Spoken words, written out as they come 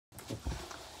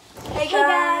Hey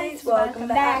guys, welcome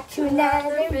back to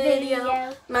another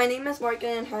video. My name is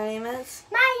Morgan and her name is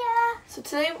Maya. So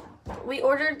today we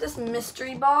ordered this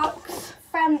mystery box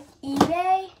from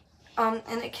eBay. And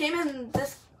it came in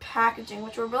this packaging,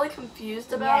 which we're really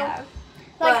confused about. Yeah.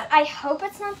 Like, I hope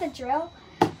it's not the drill,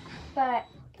 but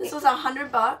this was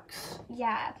 $100.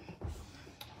 Yeah.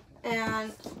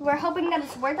 And we're hoping that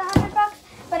it's worth $100,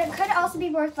 but it could also be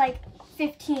worth like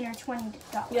 $15 or $20.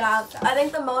 yeah, so. I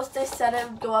think the most they said it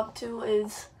would go up to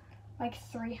is like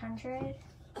 300.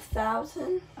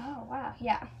 1,000. Oh wow,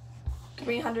 yeah.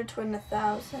 300 to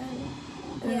 1,000.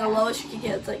 And then Yeah. the lowest you could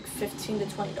get is like $15 to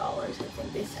 $20, I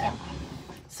think they said. Yeah.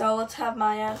 So let's have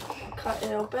Maya cut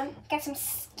it open. Got some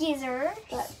scissors.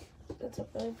 That's a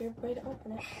really weird way to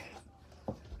open it.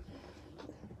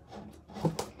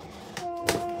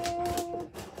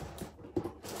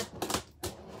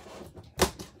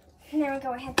 And then we're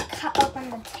going to have to cut open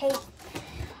the tape.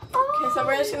 Okay, so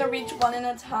we're just going to reach one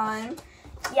at a time.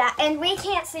 Yeah, and we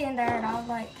can't see in there at all.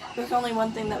 Like, there's only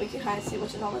one thing that we can kind of see,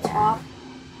 which is on the top.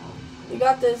 We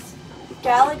got this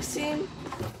Galaxy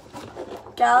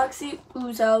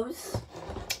Uzos.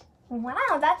 Wow,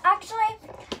 that's actually,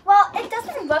 well, it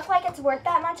doesn't look like it's worth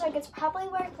that much. Like, it's probably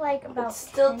worth like about It's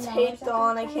still $10 taped or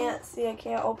on. I something. can't see. I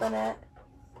can't open it.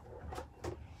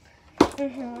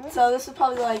 Mm-hmm. So this is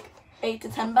probably like $8 to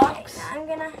 $10. Okay, now I'm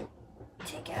gonna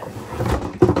take it.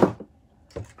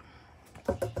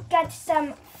 Got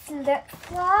some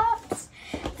flip-flops.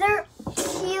 They're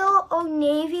teal or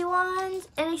navy ones,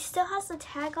 and it still has the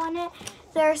tag on it.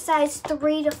 They're size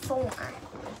 3 to 4.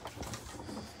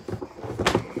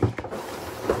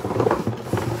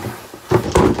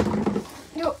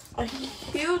 A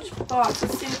huge box.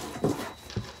 Let's see. Oh,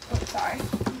 sorry.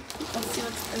 Let's see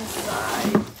what's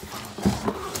inside.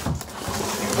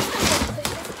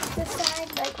 This side,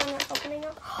 like when we're opening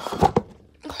up.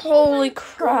 Holy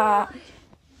crap.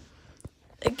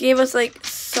 It gave us like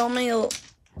so many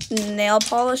nail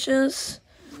polishes.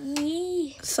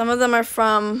 Yee. Some of them are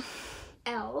from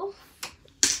Elf.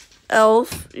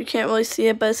 You can't really see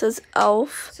it, but it says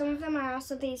Elf. Some of them are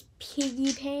also these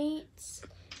piggy paints.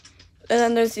 And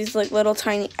then there's these like little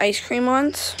tiny ice cream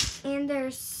ones. And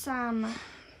there's some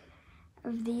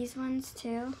of these ones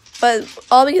too. But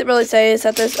all we can really say is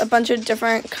that there's a bunch of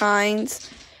different kinds.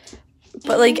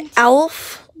 But like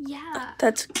Elf, Yeah.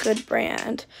 that's a good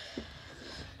brand.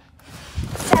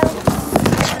 So,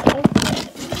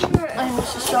 I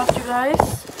almost just dropped you guys.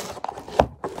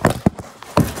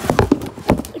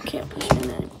 I can't push it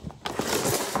in.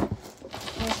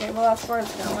 Okay, well that's where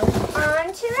it's going.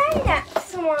 on to the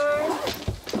next one.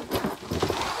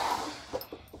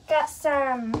 Got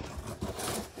some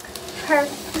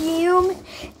perfume.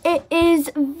 It is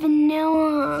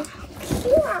vanilla.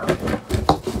 Yeah.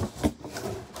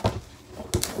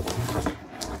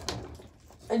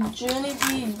 A Junie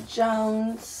B.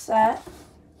 Jones set.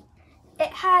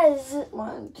 It has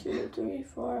 1, 2, 3,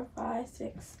 4, 5,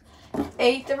 6,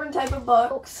 8 different type of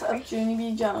books of Junie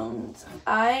B. Jones.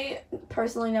 I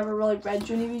personally never really read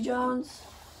Junie B. Jones.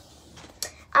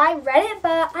 I read it,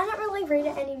 but I don't really read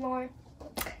it anymore.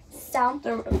 So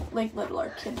They're like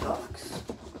littler kid books.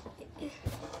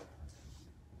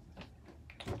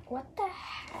 what the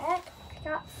heck? I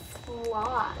got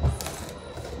floss.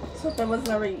 So that was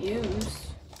never used.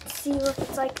 See, look,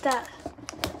 it's like that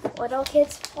little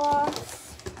kid's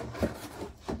floss.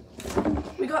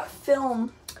 We got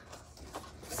film.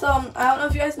 So I don't know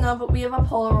if you guys know, but we have a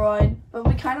Polaroid, but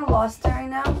we kind of lost it right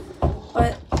now.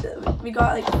 But we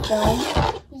got like film.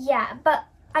 Yeah, but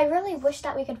I really wish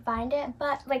that we could find it,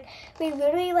 but like we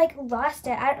literally like lost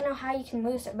it. I don't know how you can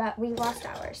lose it, but we lost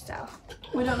ours, so.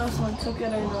 We don't know if someone took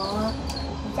it or not.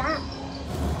 Yeah.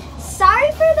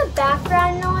 Sorry for the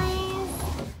background noise.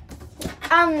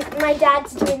 My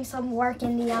dad's doing some work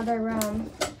in the other room.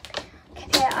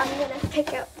 Okay, I'm gonna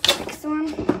pick up the next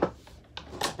one.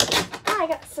 Oh, I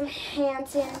got some hand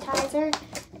sanitizer.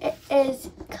 It is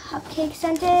cupcake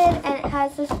scented, and it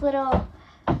has this little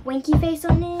winky face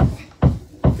on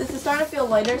it. This is starting to feel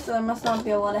lighter, so there must not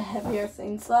be a lot of heavier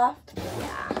things left.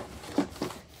 Yeah.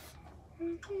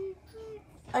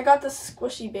 I got this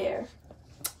squishy bear.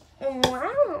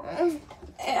 Wow.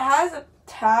 It has a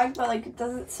tag, but like it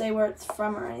doesn't say where it's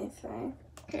from or anything.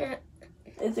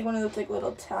 It's like one of those like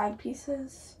little tag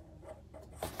pieces.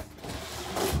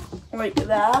 Like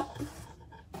that.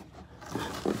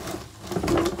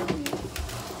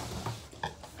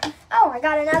 Oh, I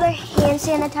got another hand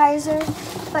sanitizer,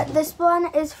 but this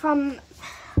one is from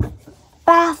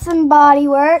Bath and Body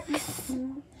Works,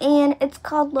 and it's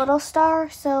called Little Star.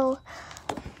 So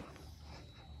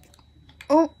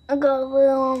Oh, I got a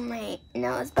little on my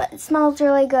nose, but it smells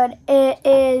really good.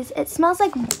 It smells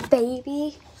like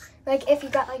baby. Like if you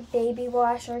got like baby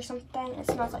wash or something, it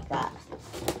smells like that.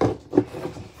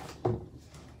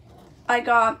 I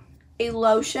got a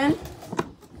lotion.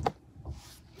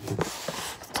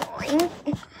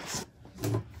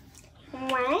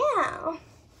 Wow.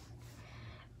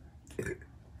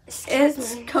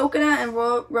 It's coconut and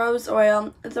rose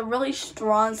oil. It's a really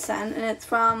strong scent, and it's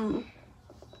from,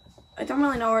 I don't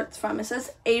really know where it's from. It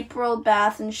says April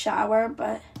Bath and Shower,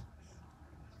 but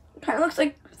it kind of looks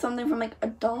like something from like a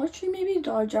Dollar Tree, maybe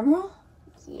Dollar General.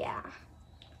 Yeah.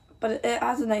 But it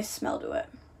has a nice smell to it.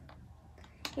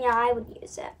 Yeah, I would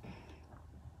use it.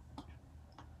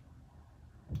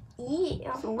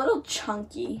 Yeah. It's a little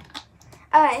chunky.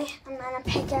 Alright, I'm gonna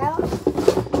pick out.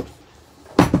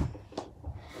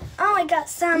 Oh, I got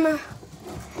some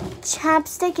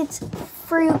chapstick. It's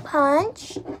fruit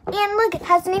punch. And look, it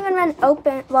hasn't even been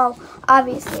open. Well,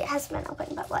 obviously it hasn't been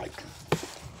open, but like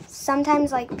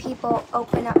sometimes like people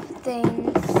open up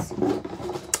things.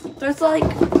 There's like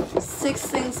 6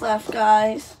 things left,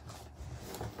 guys.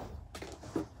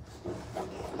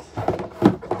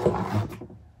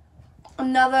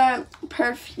 Another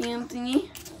perfume thingy.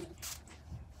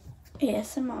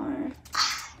 ASMR. It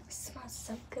smells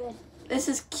so good. This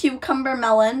is cucumber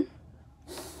melon.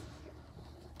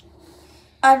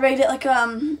 I rate it like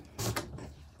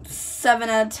 7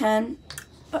 out of 10.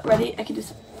 But ready? I can do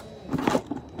some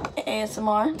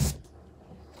ASMR.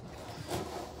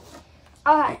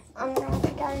 Alright, I'm gonna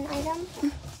pick out an item.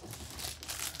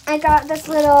 I got this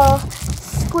little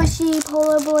squishy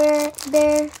polar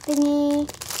bear thingy.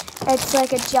 It's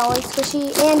like a jelly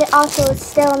squishy, and it also is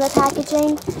still in the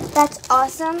packaging. That's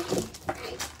awesome.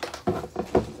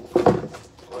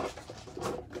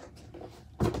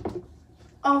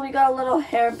 Oh, we got a little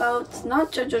hair bow. It's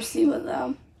not Jojo Siwa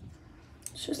though.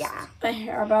 It's just a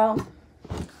hair bow.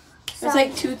 There's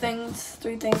like 3 things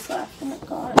left. Oh my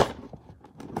god.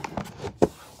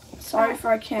 Sorry for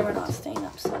our camera not staying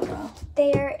up so well.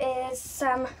 There is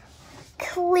some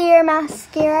clear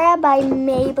mascara by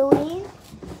Maybelline.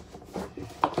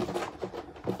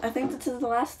 I think this is the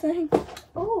last thing.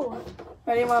 Ooh.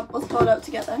 Ready? Let's pull it out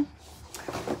together.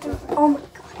 Oh my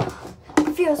god.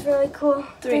 It feels really cool.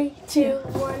 3, 2,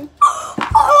 1.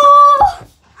 Oh!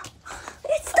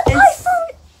 It's the iPhone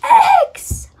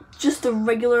X! Just a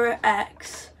regular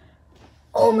X.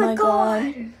 Oh my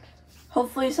god.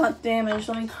 Hopefully it's not damaged.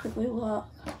 Let me quickly look.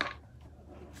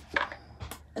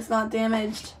 It's not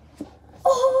damaged.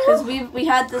 Oh! Because we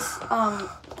had this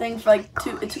thing for like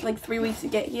it took like 3 weeks to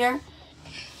get here.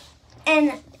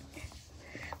 And oh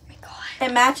my god.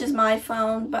 It matches my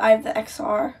phone, but I have the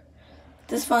XR.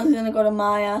 This phone's gonna go to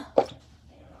Maya.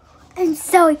 I'm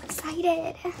so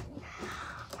excited. Oh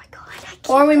my god. I can't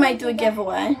Or we might do a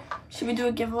giveaway. Should we do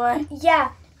a giveaway?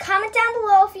 Yeah. Comment down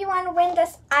below if you want to win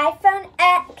this iPhone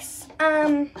X.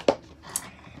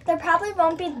 There probably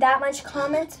won't be that much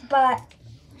comments, but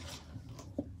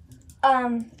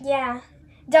yeah.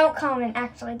 Don't comment.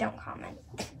 Actually, don't comment.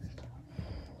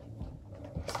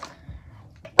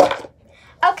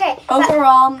 Okay.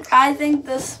 Overall, I think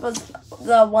this was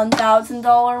the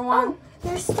 $1,000 one. Oh,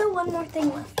 there's still one more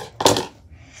thing left.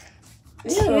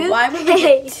 Ew, why would we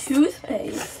get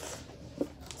toothpaste?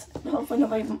 Hopefully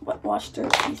nobody washed their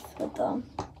teeth with them.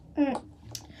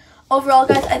 Overall,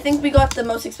 guys, I think we got the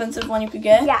most expensive one you could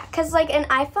get. Yeah, because like an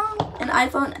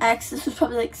iPhone X, this was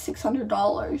probably like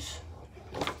 $600.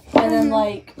 And then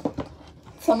like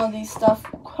some of these stuff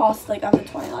cost like under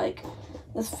 20. Like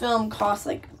this film costs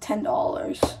like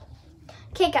 $10.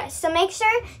 Okay, guys, so make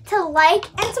sure to like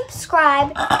and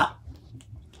subscribe.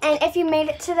 And if you made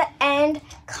it to the end,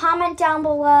 comment down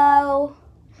below.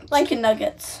 Like chicken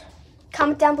nuggets.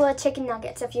 Comment down below chicken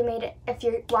nuggets if you made it, if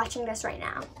you're watching this right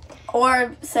now.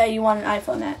 Or say you want an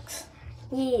iPhone X.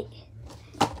 Yeah.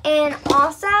 And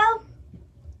also,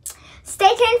 stay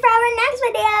tuned for our next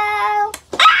video.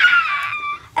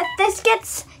 If this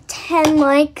gets 10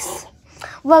 likes,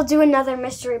 we'll do another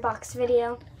mystery box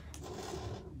video.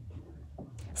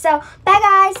 So, bye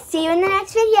guys. See you in the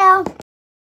next video.